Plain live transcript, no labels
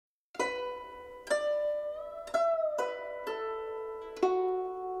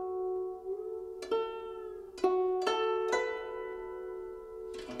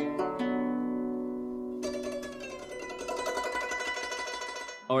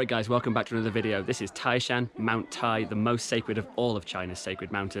Alright guys, welcome back to another video. This is Taishan, Mount Tai, the most sacred of all of China's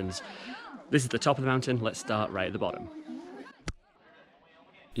sacred mountains. This is the top of the mountain. Let's start right at the bottom.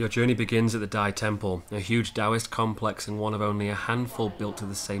 Your journey begins at the Dai Temple, a huge Taoist complex and one of only a handful built to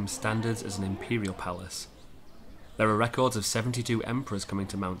the same standards as an imperial palace. There are records of 72 emperors coming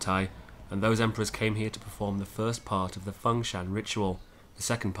to Mount Tai, and those emperors came here to perform the first part of the Fengshan ritual, the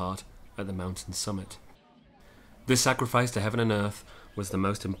second part at the mountain summit. This sacrifice to heaven and earth was the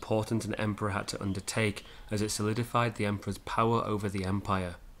most important an emperor had to undertake, as it solidified the emperor's power over the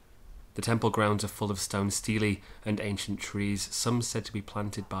empire. The temple grounds are full of stone stelae and ancient trees, some said to be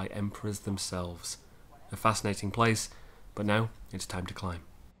planted by emperors themselves. A fascinating place, but now it's time to climb.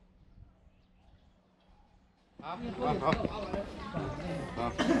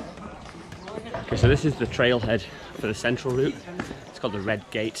 Okay, so this is the trailhead for the central route. It's called the Red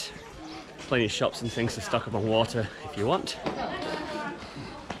Gate. Plenty of shops and things to stock up on water if you want.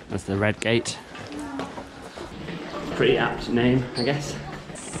 That's the Red Gate. Pretty apt name, I guess.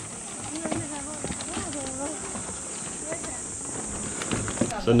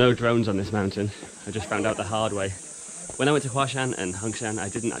 So no drones on this mountain. I just found out the hard way. When I went to Huashan and Hengshan, I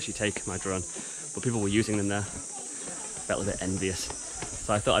didn't actually take my drone, but people were using them there. I felt a bit envious.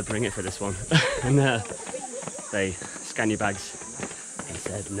 So I thought I'd bring it for this one. And they scan your bags and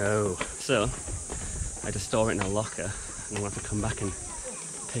said no. So I had to store it in a locker and I'll have to come back and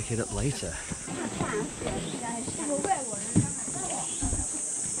pick it up later.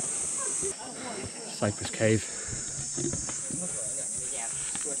 Cypress Cave.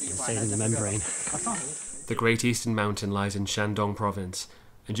 Sailing the membrane. The Great Eastern Mountain lies in Shandong Province,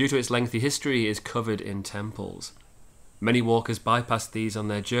 and due to its lengthy history is covered in temples. Many walkers bypass these on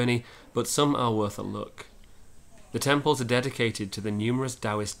their journey, but some are worth a look. The temples are dedicated to the numerous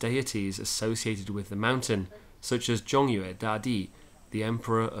Taoist deities associated with the mountain, such as Zhongyue Dadi, the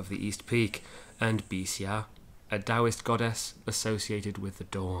Emperor of the East Peak, and Bixia, a Taoist goddess associated with the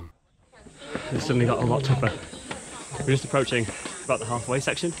dawn. It's suddenly got a lot tougher. We're just approaching about the halfway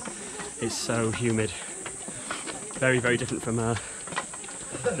section. It's so humid. Very, very different from the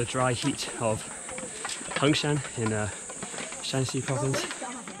dry heat of Hengshan in Shandong Province.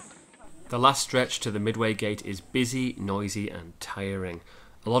 The last stretch to the Midway Gate is busy, noisy and tiring.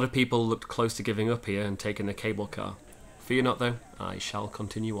 A lot of people looked close to giving up here and taking the cable car. Fear not though, I shall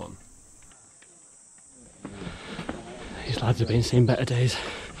continue on. These lads have been seeing better days.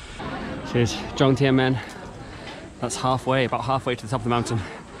 This is Zhongtianmen. That's halfway, about halfway to the top of the mountain.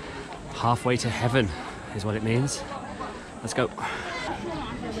 Halfway to heaven is what it means. Let's go.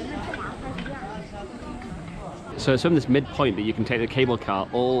 So it's from this midpoint that you can take the cable car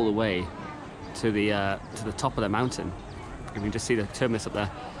all the way to the top of the mountain. You can just see the terminus up there.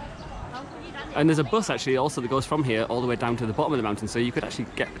 And there's a bus actually also that goes from here all the way down to the bottom of the mountain, so you could actually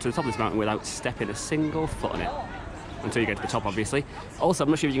get to the top of this mountain without stepping a single foot on it. Until you get to the top, obviously. Also, I'm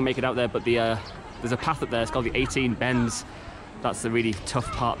not sure if you can make it out there, but there's a path up there, it's called the 18 Bends. That's the really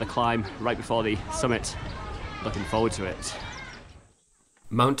tough part of the climb, right before the summit. Looking forward to it.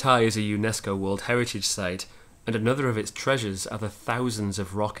 Mount Tai is a UNESCO World Heritage Site, and another of its treasures are the thousands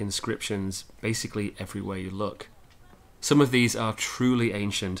of rock inscriptions, basically everywhere you look. Some of these are truly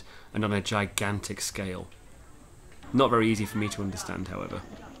ancient and on a gigantic scale. Not very easy for me to understand, however.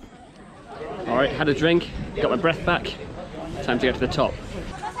 Alright, had a drink, got my breath back, time to get to the top.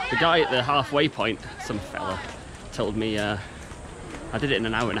 The guy at the halfway point, some fella, told me I did it in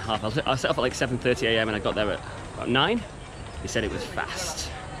an hour and a half. I set off at like 7:30 AM and I got there at about 9. He said it was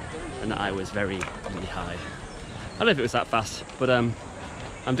fast and that I was very, really high. I don't know if it was that fast, but I'm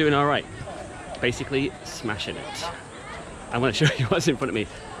doing alright. Basically, smashing it. I want to show you what's in front of me.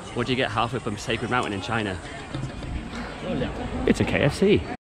 What do you get halfway up a sacred mountain in China? It's a KFC.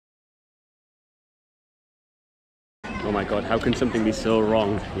 Oh my god, how can something be so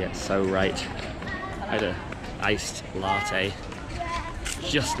wrong yet so right? I had an iced latte,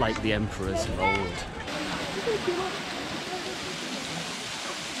 just like the emperors of old.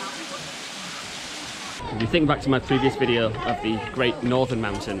 If you think back to my previous video of the great northern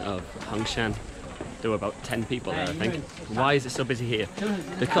mountain of Hengshan, there were about 10 people there, I think. Why is it so busy here?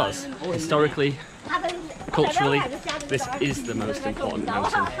 Because historically, culturally, this is the most important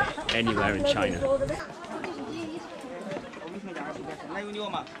mountain anywhere in China.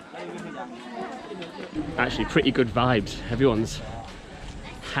 Actually, pretty good vibes. Everyone's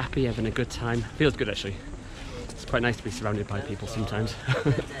happy, having a good time. Feels good actually. It's quite nice to be surrounded by people sometimes.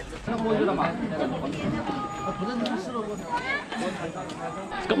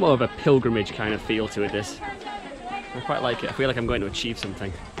 It's got more of a pilgrimage kind of feel to it, this. I quite like it. I feel like I'm going to achieve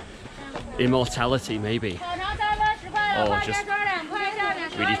something. Immortality, maybe. Or just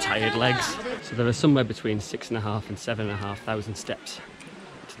really tired legs. So there are somewhere between 6,500 and 7,500 steps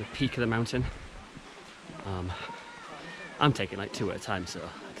to the peak of the mountain. I'm taking like 2 at a time, so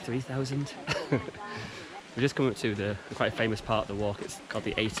like 3,000. We're just coming up to the quite famous part of the walk. It's called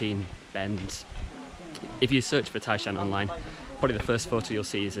the 18 Bends. If you search for Taishan online, probably the first photo you'll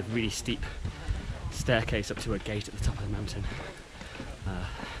see is a really steep staircase up to a gate at the top of the mountain.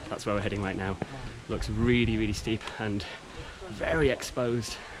 That's where we're heading right now. Looks really, really steep and very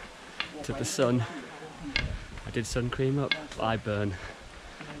exposed to the sun. I did sun cream up, but I burn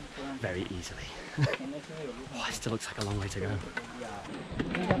very easily. Oh, it still looks like a long way to go.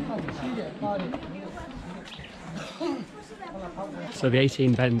 So the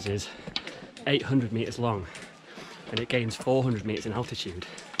 18 Bends is 800 meters long and it gains 400 meters in altitude,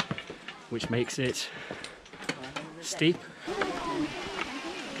 which makes it steep.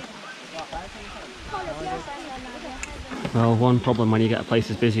 Well, one problem when you get a place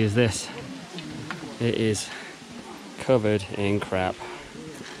as busy as this, it is covered in crap.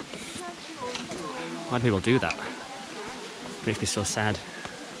 Why do people do that? It makes me so sad.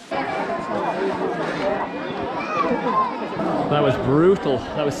 That was brutal.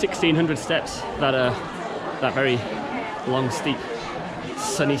 That was 1,600 steps. That very long, steep,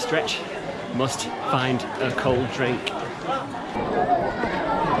 sunny stretch. Must find a cold drink.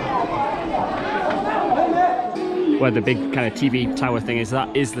 Where the big kind of TV tower thing is,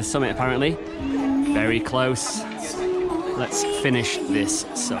 that is the summit apparently. Very close. Let's finish this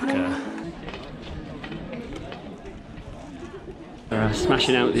sucker.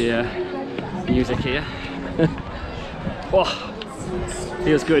 Smashing out the music here. Oh,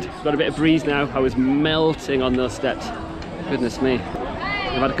 feels good. Got a bit of breeze now. I was melting on those steps. Goodness me.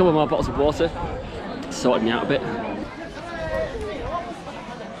 I've had a couple more bottles of water. Sorted me out a bit.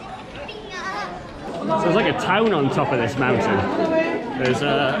 So there's like a town on top of this mountain. There's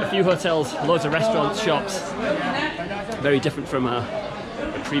a few hotels, loads of restaurants, shops. Very different from the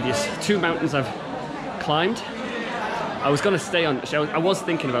previous 2 mountains I've climbed. I was going to stay on. I was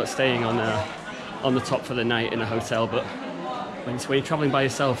thinking about staying on the top for the night in a hotel, but when you're traveling by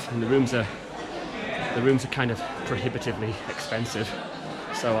yourself and the rooms are kind of prohibitively expensive,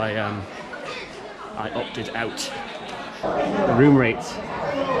 so I opted out. The room rates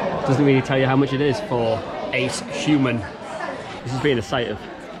doesn't really tell you how much it is for 8 human. This has been a site of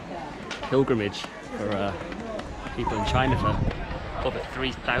pilgrimage for people in China for over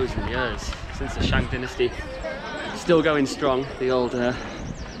 3,000 years, since the Shang dynasty. Still going strong, the old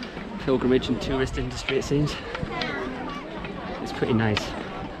pilgrimage and tourist industry, it seems. It's pretty nice.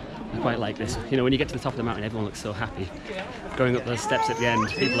 I quite like this. You know, when you get to the top of the mountain, everyone looks so happy. Going up those steps at the end,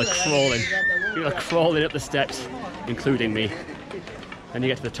 people are crawling. People are crawling up the steps, including me. And you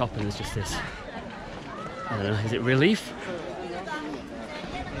get to the top and there's just this, I don't know, is it relief?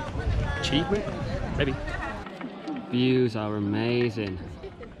 Achievement? Maybe. Views are amazing.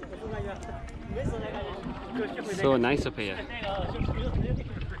 So nice up here.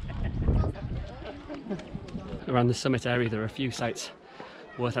 Around the summit area there are a few sites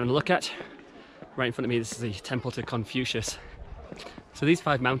worth having a look at. Right in front of me this is the temple to Confucius. So these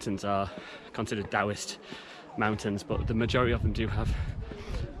 5 mountains are considered Taoist mountains, but the majority of them do have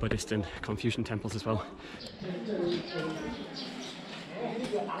Buddhist and Confucian temples as well.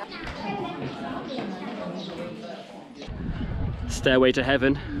 Stairway to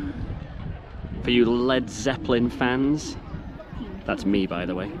Heaven. For you Led Zeppelin fans. That's me, by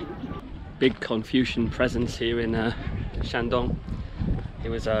the way. Big Confucian presence here in Shandong. It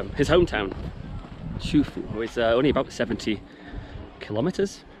was his hometown, Shufu, is only about 70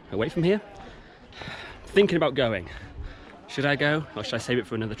 kilometers away from here. Thinking about going. Should I go or should I save it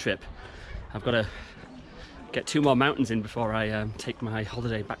for another trip? I've got to get 2 more mountains in before I take my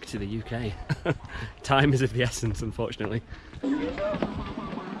holiday back to the UK. Time is of the essence, unfortunately.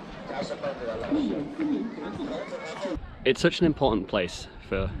 It's such an important place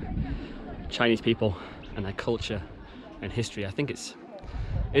for Chinese people and their culture and history. I think it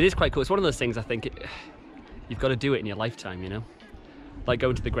is quite cool. It's one of those things I think you've got to do it in your lifetime, you know? Like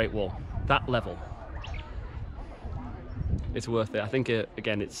going to the Great Wall. That level. It's worth it. I think,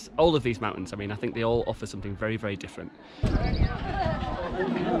 again, it's all of these mountains. I mean, I think they all offer something very, very different.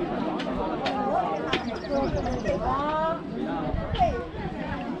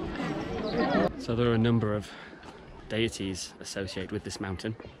 So there are a number of deities associated with this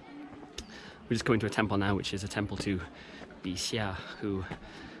mountain. We're just coming to a temple now, which is a temple to Bixia, who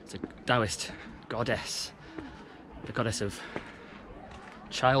is a Taoist goddess, the goddess of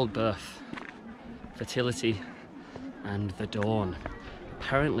childbirth, fertility, and the dawn.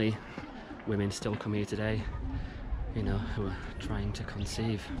 Apparently, women still come here today you know, who are trying to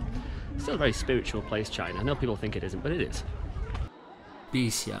conceive. Still a very spiritual place, China. I know people think it isn't, but it is.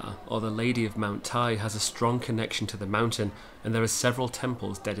 Bixia, or the Lady of Mount Tai, has a strong connection to the mountain, and there are several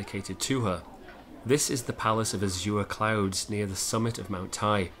temples dedicated to her. This is the Palace of Azure Clouds near the summit of Mount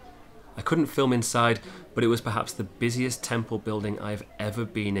Tai. I couldn't film inside, but it was perhaps the busiest temple building I've ever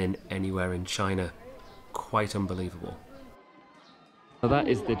been in anywhere in China. Quite unbelievable. So that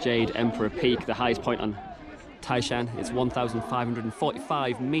is the Jade Emperor Peak, the highest point on Taishan. It's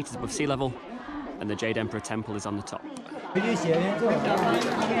 1,545 meters above sea level, and the Jade Emperor Temple is on the top. So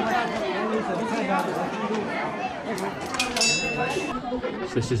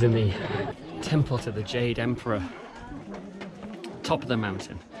this is in the temple to the Jade Emperor, top of the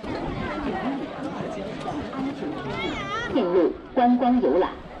mountain.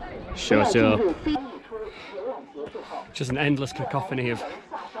 Sure. Just an endless cacophony of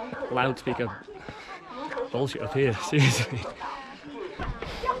loudspeaker bullshit up here, seriously.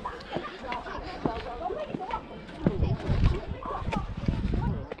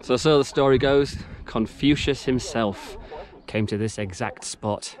 So the story goes, Confucius himself came to this exact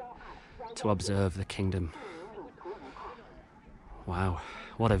spot to observe the kingdom. Wow,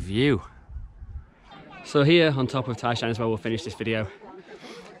 what a view. So here on top of Taishan is where we'll finish this video.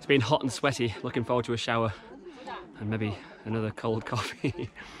 It's been hot and sweaty, looking forward to a shower and maybe another cold coffee.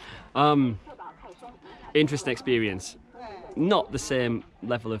 Interesting experience. Not the same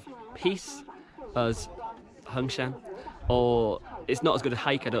level of peace as Hengshan, or it's not as good a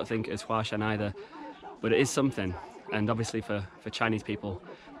hike, I don't think, as Huashan either, but it is something, and obviously for Chinese people,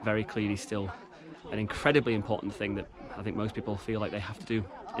 very clearly still an incredibly important thing that I think most people feel like they have to do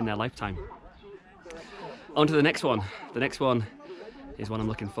in their lifetime. On to the next one. The next one is one I'm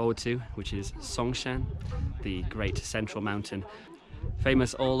looking forward to, which is Songshan, the great central mountain,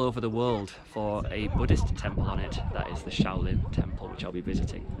 famous all over the world for a Buddhist temple on it. That is the Shaolin Temple, which I'll be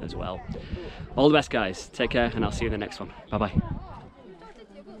visiting as well. All the best, guys. Take care, and I'll see you in the next one. Bye-bye.